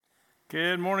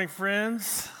Good morning,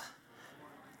 friends.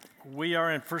 We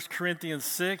are in 1 Corinthians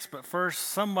 6, but first,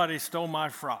 somebody stole my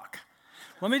frock.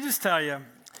 Let me just tell you,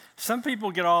 some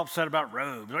people get all upset about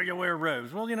robes. Oh, you wear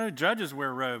robes. Well, judges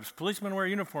wear robes. Policemen wear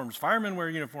uniforms. Firemen wear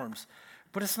uniforms.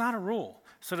 But it's not a rule.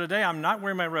 So today, I'm not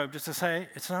wearing my robe just to say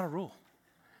it's not a rule.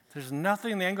 There's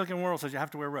nothing in the Anglican world that says you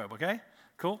have to wear a robe, okay?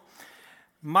 Cool?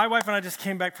 My wife and I just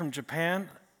came back from Japan.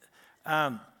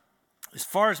 As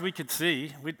far as we could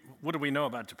see, what do we know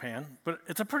about Japan? But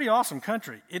it's a pretty awesome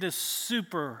country. It is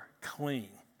super clean.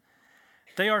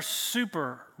 They are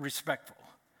super respectful.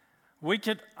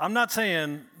 I'm not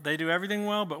saying they do everything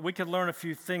well, but we could learn a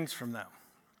few things from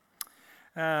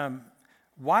them.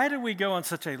 Why did we go on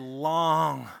such a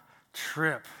long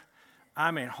trip?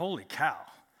 I mean, holy cow.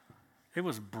 It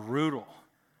was brutal.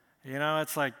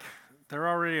 It's like they're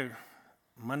already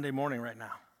Monday morning right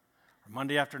now, or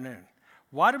Monday afternoon.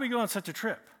 Why did we go on such a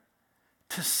trip?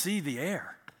 To see the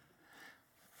air.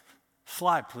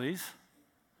 Slide, please.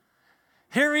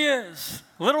 Here he is,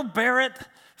 little Barrett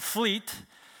Fleet.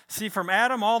 See, from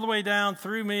Adam all the way down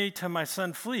through me to my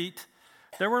son Fleet,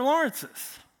 there were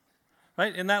Lawrences,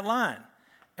 right, in that line.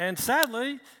 And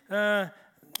sadly,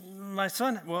 my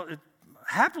son,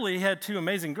 happily he had two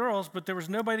amazing girls, but there was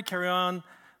nobody to carry on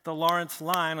the Lawrence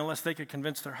line unless they could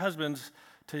convince their husbands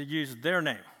to use their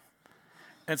name.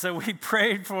 And so we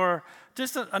prayed for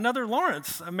just another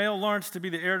Lawrence, a male Lawrence, to be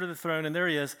the heir to the throne, and there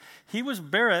he is.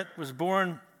 Barrett was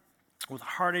born with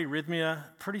heart arrhythmia,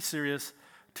 pretty serious,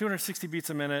 260 beats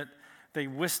a minute. They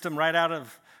whisked him right out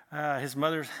of his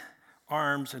mother's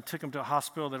arms and took him to a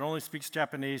hospital that only speaks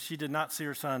Japanese. She did not see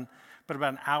her son but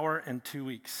about an hour and 2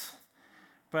 weeks.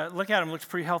 But look at him, looks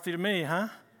pretty healthy to me, huh? Yeah.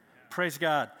 Praise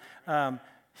God.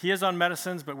 He is on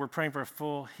medicines, but we're praying for a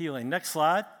full healing. Next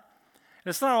slide.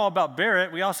 It's not all about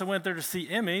Barrett. We also went there to see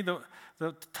Emmy,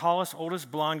 the tallest, oldest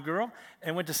blonde girl,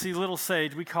 and went to see little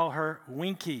Sage. We call her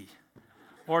Winky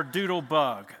or Doodle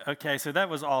Bug. Okay, so that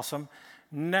was awesome.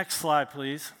 Next slide,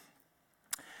 please.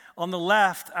 On the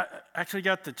left, I actually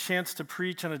got the chance to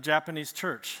preach in a Japanese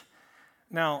church.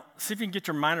 Now, see if you can get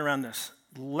your mind around this.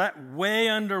 Way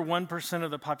under 1% of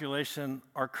the population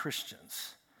are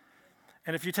Christians.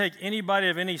 And if you take anybody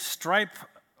of any stripe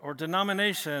or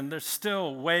denomination, they're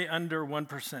still way under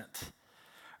 1%.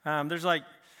 There's like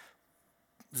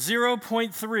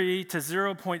 0.3 to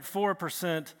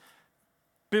 0.4%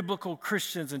 biblical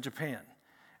Christians in Japan.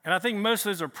 And I think most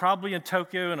of those are probably in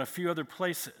Tokyo and a few other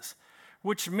places,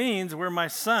 which means where my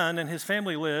son and his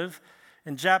family live,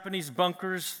 in Japanese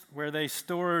bunkers where they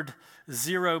stored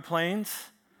Zero planes,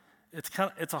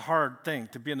 it's a hard thing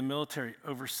to be in the military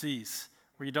overseas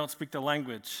where you don't speak the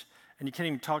language and you can't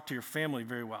even talk to your family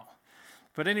very well.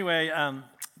 But anyway,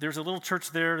 there's a little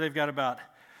church there. They've got about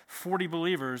 40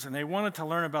 believers, and they wanted to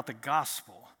learn about the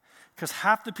gospel because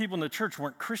half the people in the church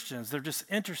weren't Christians. They're just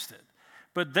interested.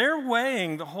 But they're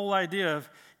weighing the whole idea of,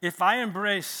 if I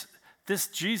embrace this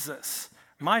Jesus,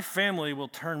 my family will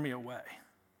turn me away.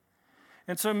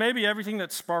 And so maybe everything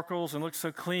that sparkles and looks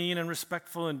so clean and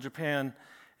respectful in Japan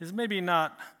is maybe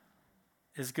not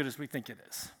as good as we think it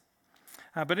is.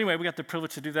 But anyway, we got the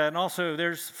privilege to do that. And also,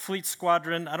 there's Fleet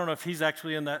Squadron. I don't know if he's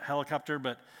actually in that helicopter,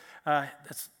 but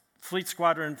that's Fleet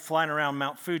Squadron flying around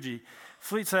Mount Fuji.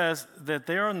 Fleet says that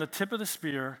they are on the tip of the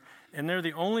spear, and they're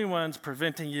the only ones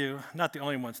preventing you, not the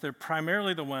only ones, they're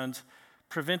primarily the ones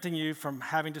preventing you from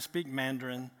having to speak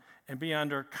Mandarin and be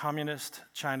under communist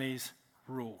Chinese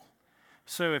rule.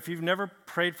 So if you've never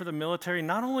prayed for the military,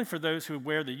 not only for those who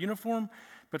wear the uniform,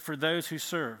 but for those who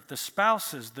serve, the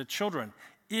spouses, the children,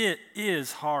 it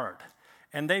is hard,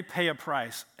 and they pay a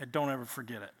price, and don't ever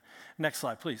forget it. Next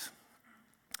slide, please.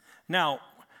 Now,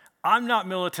 I'm not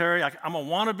military. I'm a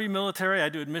wannabe military. I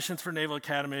do admissions for Naval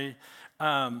Academy.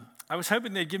 I was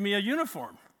hoping they'd give me a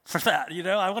uniform for that.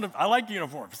 I like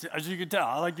uniforms, as you can tell.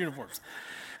 I like uniforms.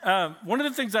 One of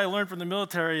the things I learned from the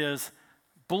military is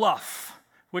BLUF,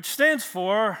 which stands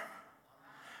for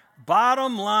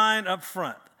bottom line up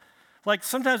front. Like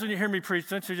sometimes when you hear me preach,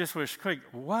 don't you just wish, Quigg,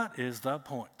 what is the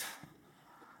point?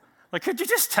 Like, could you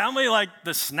just tell me like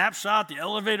the snapshot, the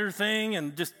elevator thing,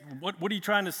 and just what are you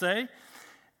trying to say?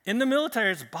 In the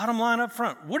military, it's bottom line up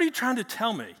front. What are you trying to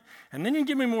tell me? And then you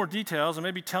give me more details and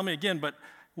maybe tell me again, but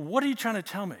what are you trying to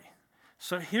tell me?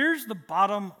 So here's the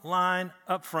bottom line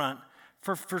up front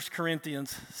for 1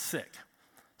 Corinthians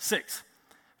 6.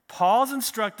 Paul's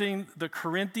instructing the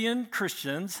Corinthian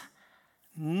Christians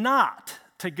not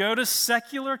to go to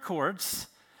secular courts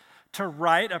to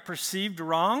right a perceived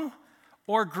wrong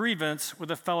or grievance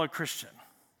with a fellow Christian,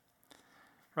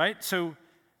 right? So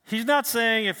he's not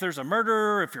saying if there's a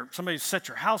murder, if somebody set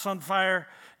your house on fire,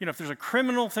 if there's a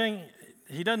criminal thing,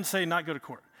 he doesn't say not go to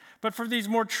court. But for these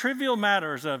more trivial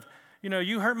matters of,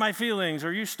 you hurt my feelings,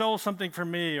 or you stole something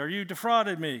from me, or you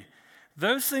defrauded me,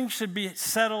 those things should be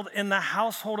settled in the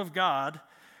household of God,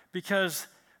 because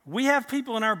we have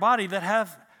people in our body that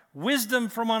have wisdom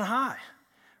from on high.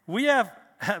 We have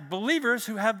believers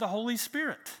who have the Holy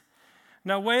Spirit.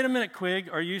 Now, wait a minute, Quigg.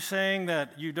 Are you saying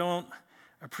that you don't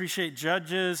appreciate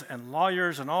judges and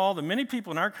lawyers and all the many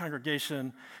people in our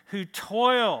congregation who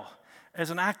toil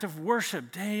as an act of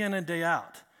worship day in and day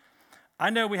out? I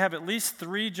know we have at least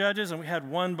 3 judges, and we had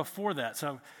one before that.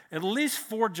 So at least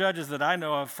 4 judges that I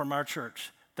know of from our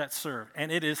church that serve.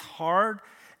 And it is hard,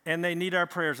 and they need our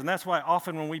prayers. And that's why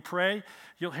often when we pray,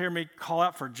 you'll hear me call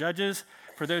out for judges,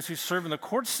 for those who serve in the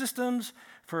court systems,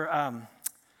 for,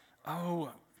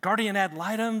 guardian ad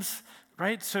litems,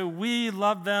 right? So we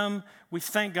love them. We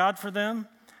thank God for them.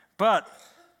 But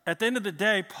at the end of the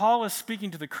day, Paul is speaking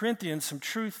to the Corinthians some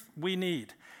truth we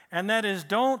need. And that is,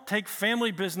 don't take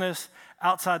family business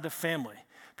outside the family.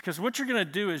 Because what you're going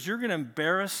to do is you're going to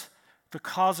embarrass the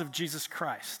cause of Jesus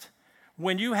Christ.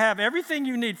 When you have everything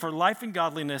you need for life and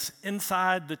godliness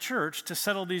inside the church to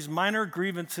settle these minor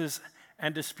grievances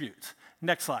and disputes.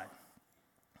 Next slide.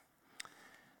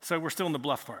 So we're still in the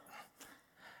bluff part.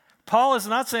 Paul is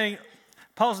not saying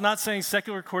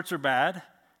secular courts are bad.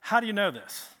 How do you know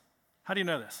this? How do you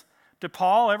know this? Did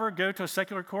Paul ever go to a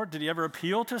secular court? Did he ever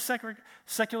appeal to a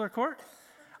secular court?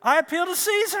 I appeal to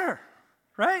Caesar,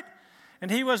 right? And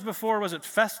he was before, was it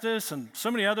Festus and so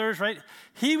many others, right?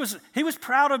 He was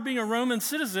proud of being a Roman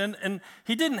citizen, and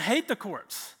he didn't hate the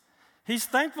courts. He's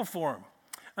thankful for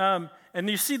them. And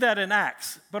you see that in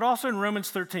Acts, but also in Romans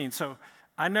 13. So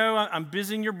I know I'm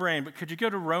busying your brain, but could you go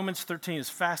to Romans 13 as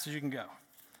fast as you can go?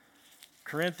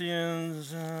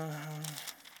 Corinthians,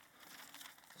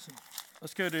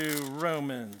 let's go to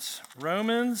Romans.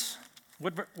 Romans,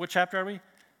 what chapter are we?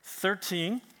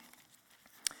 13.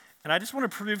 And I just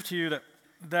want to prove to you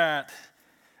that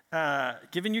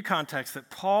giving you context,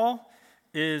 that Paul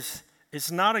is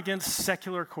not against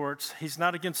secular courts. He's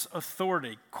not against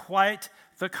authority. Quite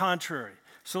the contrary.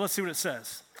 So let's see what it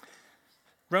says.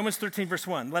 Romans 13, verse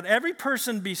 1. Let every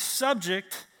person be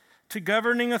subject to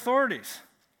governing authorities.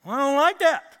 Well, I don't like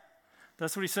that.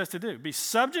 That's what he says to do. Be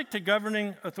subject to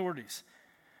governing authorities.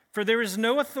 For there is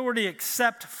no authority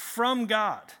except from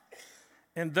God,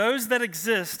 and those that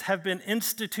exist have been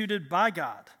instituted by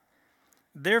God.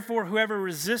 Therefore, whoever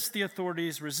resists the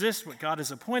authorities resists what God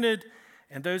has appointed,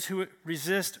 and those who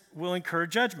resist will incur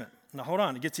judgment. Now, hold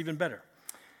on, it gets even better.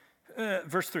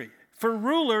 Verse 3. For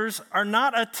rulers are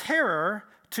not a terror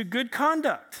to good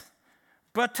conduct,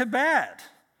 but to bad.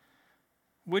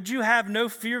 Would you have no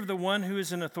fear of the one who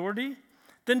is in authority?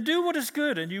 Then do what is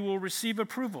good, and you will receive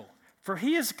approval, for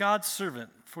he is God's servant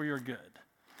for your good.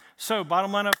 So,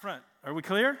 bottom line up front, are we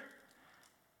clear?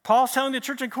 Paul's telling the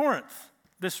church in Corinth,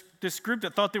 this group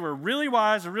that thought they were really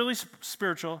wise or really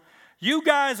spiritual, you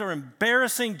guys are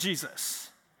embarrassing Jesus.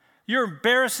 You're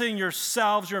embarrassing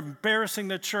yourselves. You're embarrassing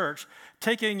the church,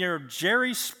 taking your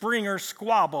Jerry Springer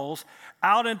squabbles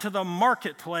out into the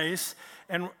marketplace,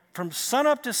 and from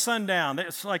sunup to sundown.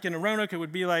 It's like in Roanoke, it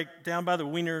would be like down by the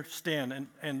Wiener stand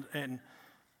in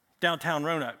downtown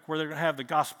Roanoke, where they're going to have the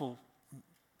gospel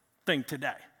thing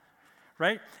today,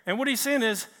 right? And what he's saying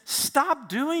is, stop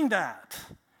doing that.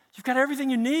 You've got everything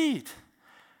you need.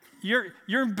 You're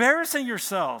embarrassing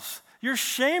yourselves. You're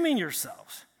shaming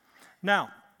yourselves.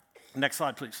 Now, next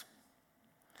slide, please.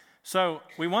 So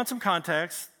we want some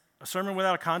context. A sermon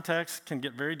without a context can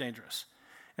get very dangerous.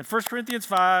 In 1 Corinthians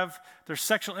 5, there's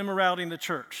sexual immorality in the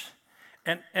church.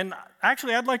 And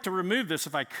actually, I'd like to remove this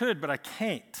if I could, but I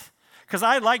can't. Because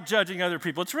I like judging other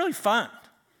people. It's really fun.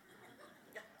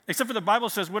 Except for the Bible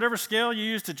says, whatever scale you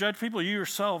use to judge people, you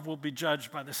yourself will be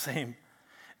judged by the same.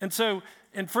 And so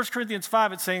in 1 Corinthians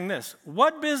 5, it's saying this: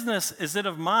 what business is it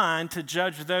of mine to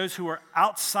judge those who are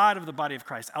outside of the body of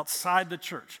Christ, outside the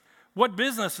church? What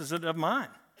business is it of mine?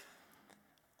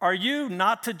 Are you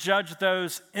not to judge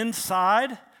those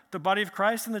inside the body of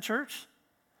Christ in the church?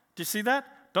 Do you see that?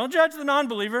 Don't judge the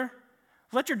non-believer.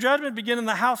 Let your judgment begin in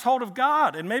the household of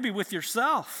God and maybe with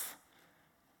yourself.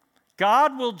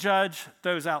 God will judge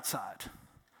those outside.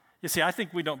 You see, I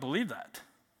think we don't believe that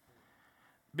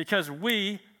because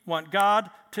we want God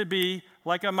to be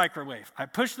like a microwave. I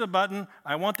push the button,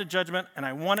 I want the judgment, and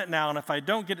I want it now, and if I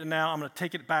don't get it now, I'm going to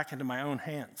take it back into my own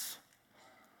hands.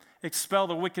 Expel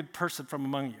the wicked person from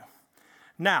among you.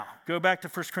 Now, go back to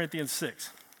 1 Corinthians 6.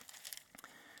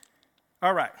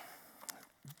 All right,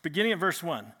 beginning at verse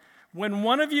 1. When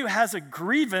one of you has a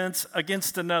grievance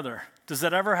against another, does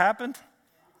that ever happen?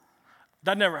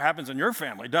 That never happens in your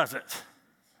family, does it?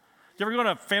 You ever go on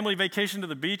a family vacation to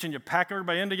the beach and you pack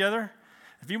everybody in together?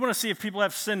 If you want to see if people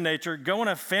have sin nature, go on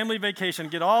a family vacation,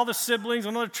 get all the siblings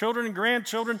and other children and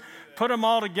grandchildren, put them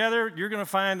all together, you're going to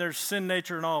find there's sin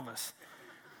nature in all of us.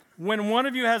 When one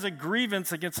of you has a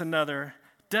grievance against another,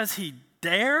 does he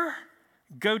dare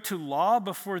go to law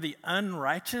before the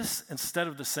unrighteous instead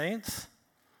of the saints?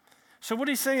 So what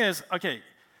he's saying is, okay,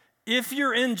 if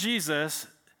you're in Jesus,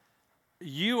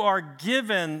 you are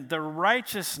given the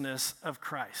righteousness of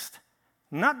Christ.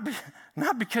 Not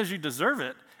because you deserve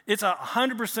it. It's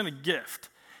 100% a gift.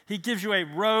 He gives you a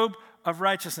robe of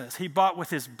righteousness. He bought with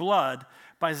his blood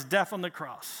by his death on the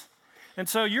cross. And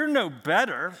so you're no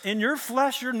better. In your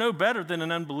flesh, you're no better than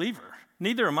an unbeliever.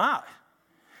 Neither am I.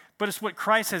 But it's what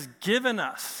Christ has given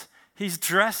us. He's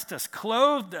dressed us,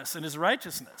 clothed us in his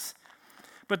righteousness.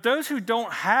 But those who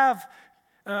don't have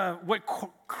what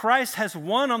Christ has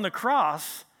won on the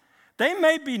cross, they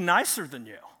may be nicer than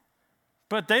you,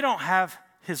 but they don't have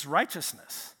his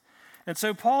righteousness. And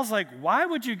so Paul's like, why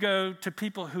would you go to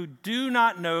people who do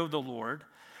not know the Lord,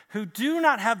 who do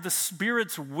not have the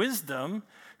Spirit's wisdom,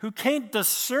 who can't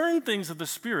discern things of the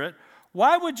Spirit?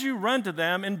 Why would you run to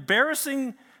them,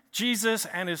 embarrassing Jesus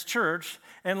and his church,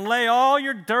 and lay all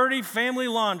your dirty family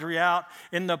laundry out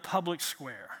in the public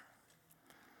square?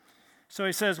 So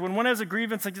he says, when one has a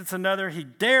grievance against another, he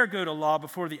dare go to law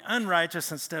before the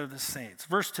unrighteous instead of the saints.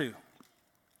 Verse 2.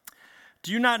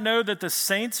 Do you not know that the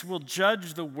saints will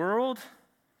judge the world?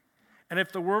 And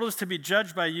if the world is to be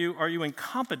judged by you, are you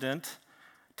incompetent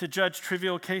to judge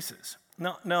trivial cases?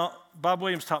 Now, Bob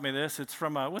Williams taught me this. It's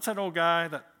from, what's that old guy,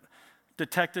 that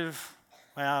detective?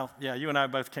 Well, yeah, you and I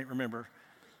both can't remember.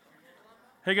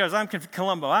 He goes,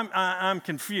 Columbo, I'm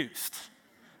confused.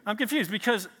 I'm confused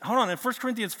because, hold on, in 1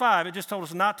 Corinthians 5, it just told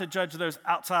us not to judge those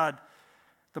outside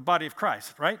the body of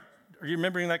Christ, right? Are you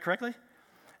remembering that correctly?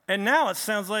 And now it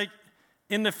sounds like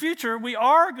in the future, we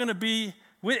are going to be,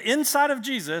 inside of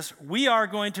Jesus, we are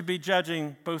going to be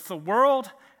judging both the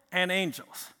world and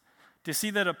angels. Do you see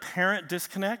that apparent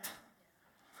disconnect?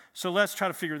 So let's try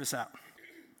to figure this out.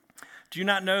 Do you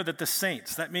not know that the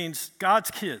saints, that means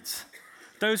God's kids,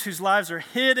 those whose lives are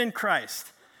hid in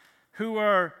Christ, who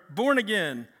are born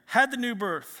again, had the new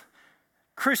birth,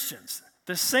 Christians,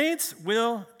 the saints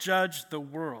will judge the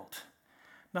world.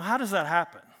 Now, how does that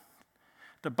happen?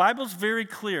 The Bible's very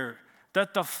clear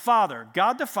that the Father,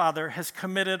 God the Father, has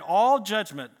committed all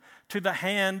judgment to the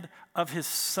hand of his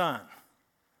Son.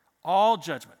 All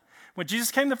judgment. When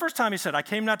Jesus came the first time, he said, I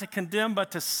came not to condemn,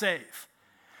 but to save.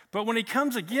 But when he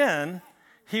comes again,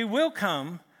 he will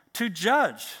come to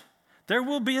judge. There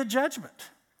will be a judgment.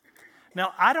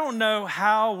 Now, I don't know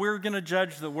how we're going to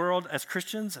judge the world as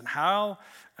Christians and how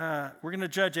we're going to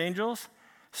judge angels.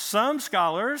 Some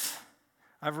scholars,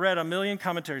 I've read a million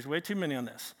commentaries, way too many on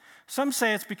this. Some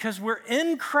say it's because we're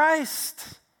in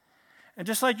Christ. And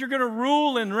just like you're going to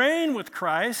rule and reign with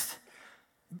Christ,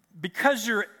 because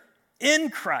you're in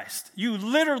Christ, you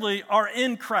literally are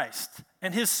in Christ,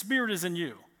 and his Spirit is in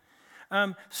you.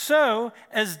 So,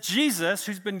 as Jesus,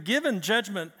 who's been given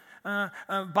judgment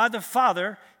by the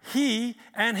Father, he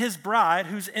and his bride,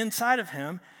 who's inside of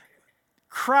him,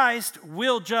 Christ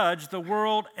will judge the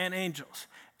world and angels.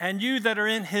 And you that are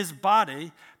in his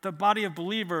body, the body of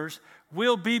believers,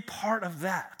 will be part of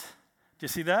that. Do you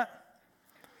see that?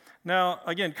 Now,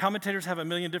 again, commentators have a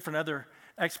million different other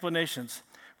explanations.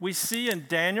 We see in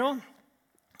Daniel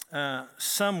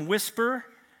some whisper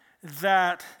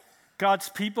that God's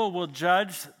people will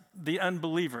judge the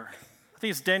unbeliever. I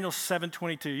think it's Daniel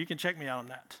 7:22. You can check me out on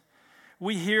that.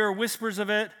 We hear whispers of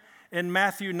it in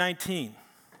Matthew 19.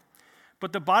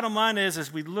 But the bottom line is,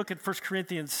 as we look at 1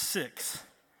 Corinthians 6,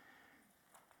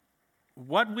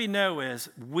 what we know is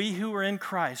we who are in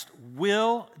Christ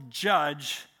will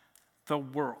judge the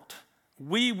world.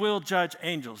 We will judge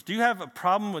angels. Do you have a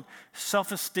problem with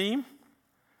self-esteem?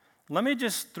 Let me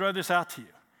just throw this out to you.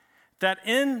 That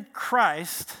in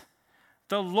Christ,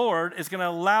 the Lord is going to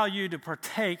allow you to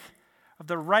partake of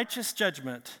the righteous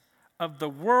judgment of the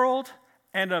world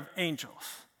and of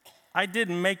angels. I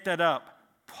didn't make that up.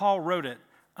 Paul wrote it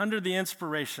under the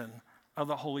inspiration of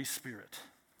the Holy Spirit.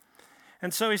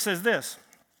 And so he says this.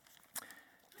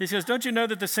 He says, don't you know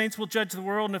that the saints will judge the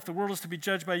world, and if the world is to be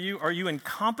judged by you, are you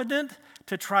incompetent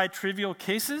to try trivial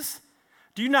cases?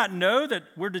 Do you not know that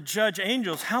we're to judge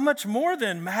angels? How much more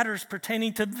then matters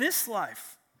pertaining to this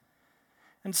life?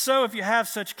 And so if you have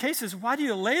such cases, why do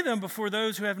you lay them before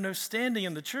those who have no standing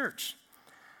in the church?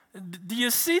 Do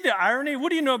you see the irony? What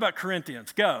do you know about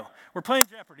Corinthians? Go. We're playing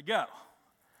Jeopardy. Go.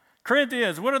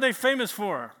 Corinthians, what are they famous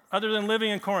for other than living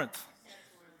in Corinth?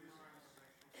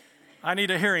 I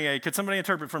need a hearing aid. Could somebody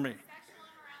interpret for me?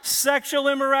 Sexual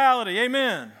immorality.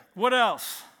 Amen. What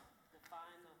else?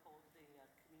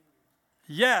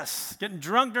 Yes, getting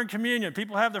drunk during communion.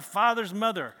 People have their father's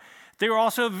mother. They were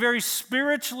also very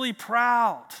spiritually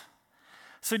proud.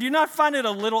 So do you not find it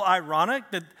a little ironic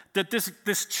that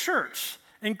this church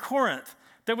in Corinth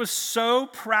that was so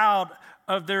proud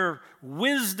of their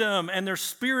wisdom and their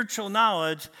spiritual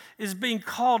knowledge is being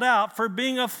called out for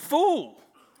being a fool,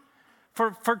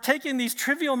 for taking these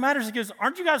trivial matters? He goes,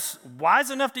 aren't you guys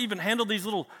wise enough to even handle these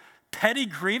little petty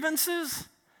grievances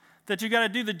that you got to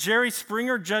do the Jerry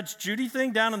Springer, Judge Judy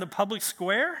thing down in the public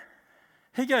square?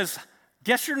 He goes,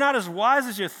 guess you're not as wise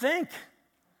as you think.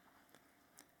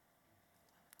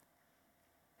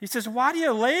 He says, why do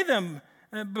you lay them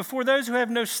before those who have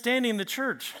no standing in the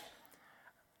church?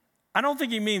 I don't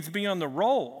think he means being on the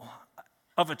roll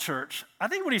of a church. I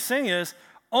think what he's saying is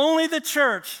only the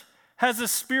church has the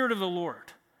Spirit of the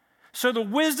Lord. So the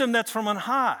wisdom that's from on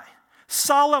high,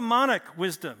 Solomonic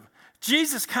wisdom,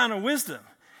 Jesus kind of wisdom,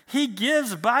 he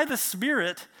gives by the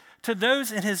Spirit to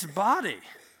those in his body.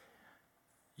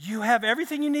 You have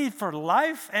everything you need for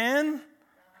life and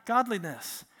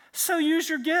godliness. So use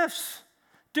your gifts.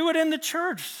 Do it in the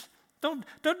church. Don't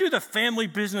do the family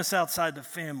business outside the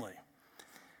family.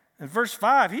 In verse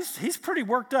 5, he's pretty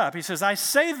worked up. He says, I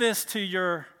say this to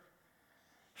your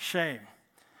shame.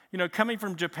 You know, coming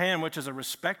from Japan, which is a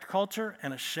respect culture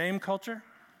and a shame culture,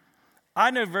 I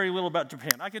know very little about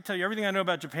Japan. I could tell you everything I know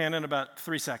about Japan in about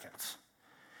 3 seconds.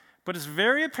 But it's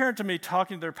very apparent to me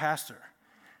talking to their pastor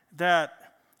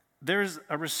that there's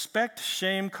a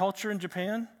respect-shame culture in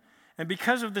Japan. And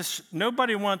because of this,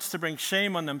 nobody wants to bring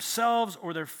shame on themselves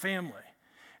or their family.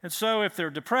 And so if they're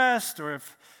depressed or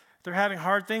if they're having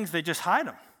hard things, they just hide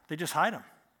them. They just hide them.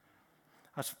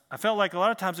 I felt like a lot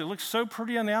of times it looks so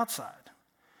pretty on the outside.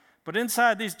 But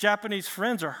inside, these Japanese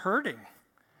friends are hurting,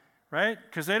 right?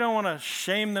 Because they don't want to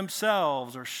shame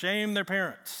themselves or shame their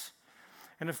parents.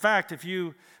 And in fact, if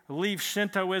you leave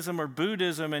Shintoism or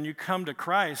Buddhism and you come to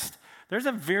Christ, there's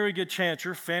a very good chance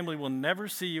your family will never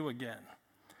see you again.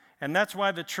 And that's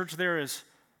why the church there is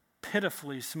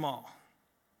pitifully small.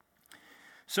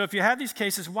 So if you have these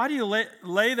cases, why do you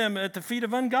lay them at the feet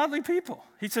of ungodly people?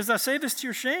 He says, I say this to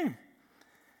your shame.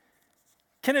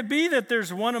 Can it be that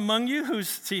there's one among you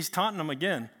he's taunting them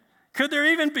again. Could there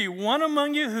even be one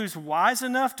among you who's wise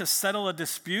enough to settle a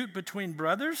dispute between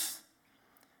brothers?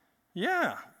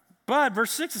 Yeah. But,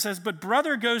 verse 6, it says, but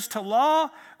brother goes to law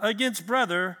against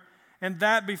brother, and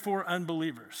that before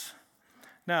unbelievers.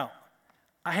 Now,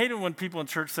 I hate it when people in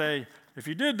church say, if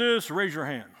you did this, raise your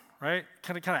hand, right?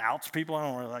 Kind of outs people. I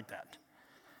don't really like that.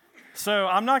 So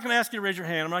I'm not going to ask you to raise your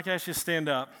hand. I'm not going to ask you to stand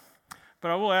up. But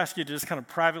I will ask you to just kind of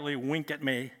privately wink at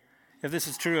me if this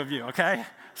is true of you, okay?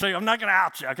 So I'm not going to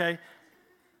out you, okay?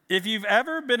 If you've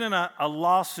ever been in a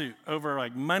lawsuit over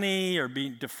like money or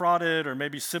being defrauded or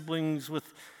maybe siblings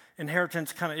with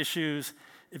inheritance kind of issues,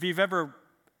 if you've ever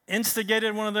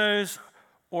instigated one of those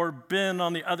or been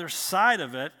on the other side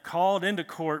of it, called into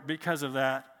court because of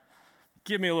that,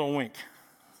 give me a little wink.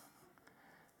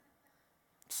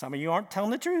 Some of you aren't telling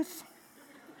the truth.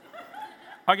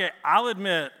 Okay, I'll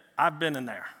admit I've been in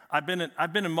there. I've been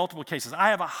in multiple cases. I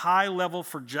have a high level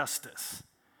for justice,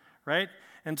 right?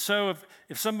 And so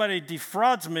if somebody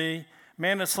defrauds me,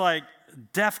 man, it's like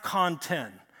DEFCON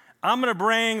 10. I'm going to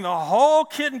bring the whole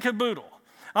kit and caboodle.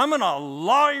 I'm going to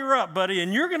lawyer up, buddy,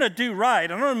 and you're going to do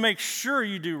right. I'm going to make sure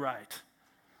you do right.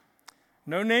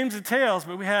 No names and tales,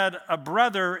 but we had a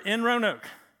brother in Roanoke,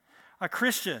 a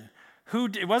Christian, who,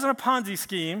 it wasn't a Ponzi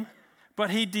scheme, but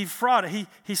he defrauded.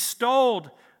 He stole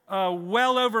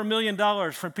well over $1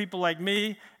 million from people like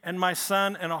me and my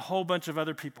son and a whole bunch of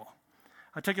other people.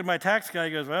 I took it to my tax guy.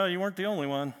 He goes, well, you weren't the only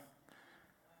one.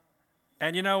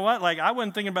 And you know what? Like, I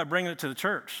wasn't thinking about bringing it to the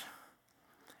church.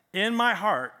 In my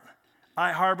heart,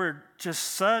 I harbored just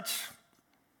such,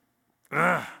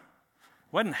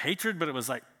 wasn't hatred, but it was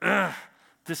like,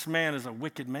 this man is a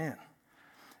wicked man.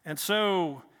 And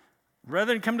so,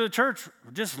 rather than come to the church,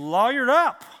 just lawyered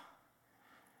up.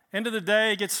 End of the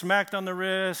day, gets smacked on the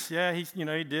wrist. Yeah, he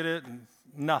did it, and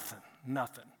nothing.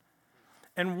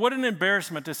 And what an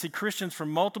embarrassment to see Christians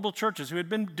from multiple churches who had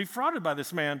been defrauded by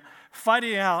this man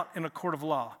fighting out in a court of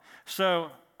law.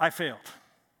 So I failed,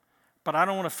 but I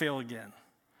don't want to fail again.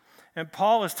 And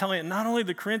Paul is telling it not only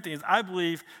the Corinthians, I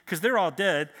believe, because they're all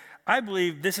dead, I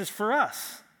believe this is for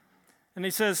us. And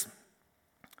he says,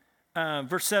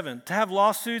 verse 7, to have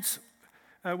lawsuits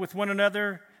with one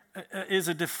another is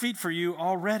a defeat for you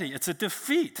already. It's a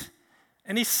defeat.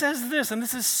 And he says this, and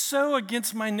this is so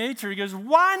against my nature. He goes,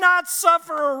 why not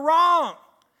suffer a wrong?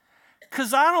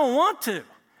 Because I don't want to.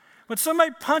 When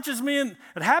somebody punches me,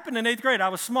 it happened in 8th grade. I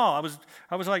was small.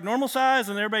 I was like normal size,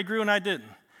 and everybody grew, and I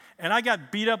didn't. And I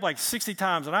got beat up like 60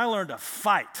 times, and I learned to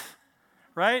fight.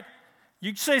 right?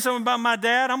 You say something about my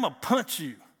dad, I'm going to punch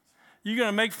you. You're going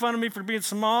to make fun of me for being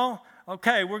small?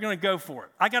 Okay, we're going to go for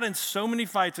it. I got in so many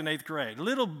fights in 8th grade.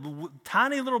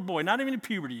 Tiny little boy, not even in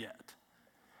puberty yet.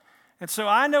 And so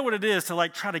I know what it is to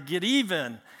like try to get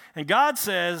even. And God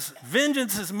says,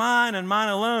 vengeance is mine and mine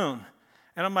alone.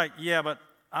 And I'm like, yeah, but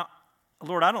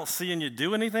Lord, I don't see in you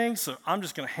do anything, so I'm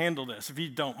just going to handle this if you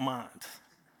don't mind.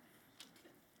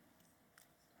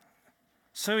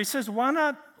 So he says, why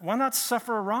not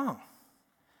suffer a wrong?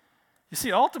 You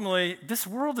see, ultimately, this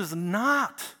world is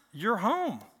not your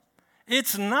home.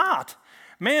 It's not.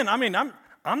 Man, I mean, I'm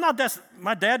not that.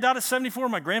 My dad died at 74.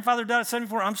 My grandfather died at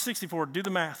 74. I'm 64. Do the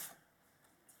math.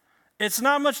 It's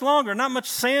not much longer, not much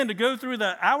sand to go through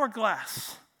the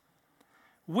hourglass.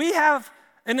 We have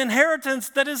an inheritance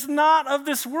that is not of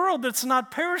this world, that's not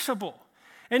perishable.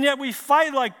 And yet we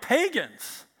fight like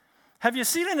pagans. Have you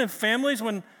seen it in families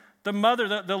when the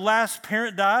mother, the last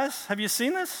parent dies? Have you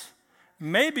seen this?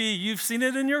 Maybe you've seen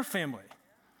it in your family,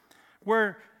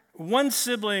 where one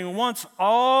sibling wants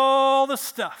all the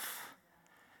stuff,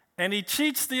 and he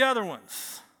cheats the other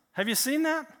ones. Have you seen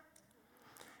that?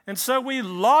 And so we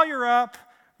lawyer up,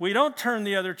 we don't turn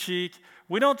the other cheek,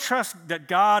 we don't trust that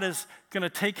God is going to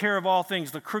take care of all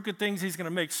things, the crooked things he's going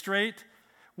to make straight.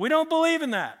 We don't believe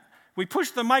in that. We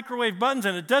push the microwave buttons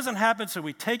and it doesn't happen, so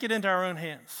we take it into our own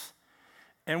hands.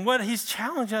 And what he's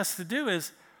challenged us to do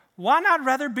is, why not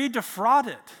rather be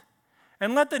defrauded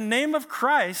and let the name of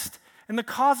Christ and the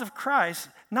cause of Christ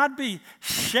not be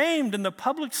shamed in the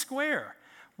public square?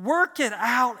 Work it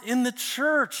out in the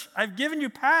church. I've given you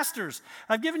pastors.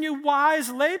 I've given you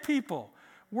wise lay people.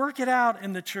 Work it out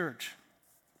in the church.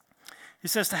 He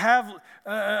says to have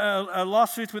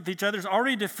lawsuits with each other is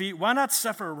already defeat. Why not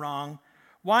suffer wrong?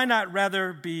 Why not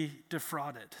rather be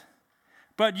defrauded?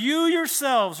 But you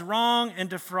yourselves wrong and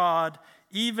defraud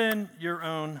even your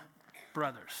own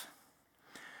brothers.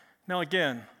 Now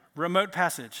again, remote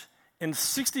passage. In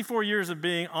 64 years of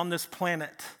being on this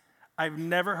planet, I've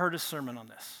never heard a sermon on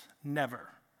this. Never.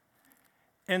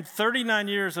 In 39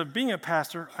 years of being a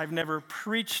pastor, I've never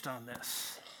preached on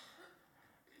this.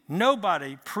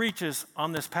 Nobody preaches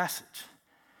on this passage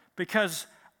because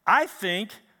I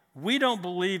think we don't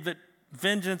believe that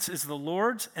vengeance is the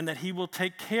Lord's and that he will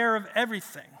take care of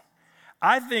everything.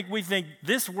 We think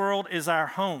this world is our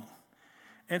home.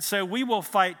 And so we will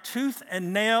fight tooth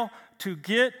and nail to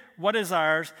get what is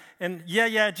ours. And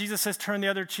yeah, Jesus says turn the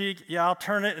other cheek. Yeah, I'll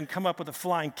turn it and come up with a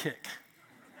flying kick.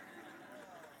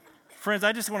 Friends,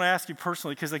 I just want to ask you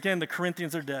personally, because again, the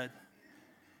Corinthians are dead.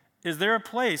 Is there a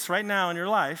place right now in your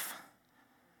life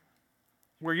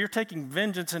where you're taking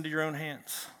vengeance into your own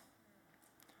hands?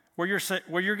 Where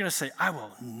you're going to say, I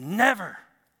will never,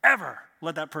 ever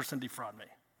let that person defraud me.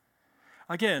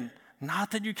 Again,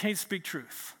 not that you can't speak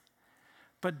truth,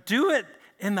 but do it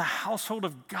in the household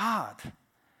of God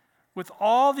with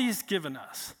all he's given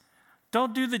us.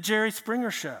 Don't do the Jerry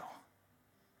Springer show.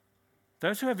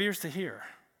 Those who have ears to hear,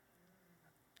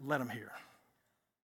 let them hear.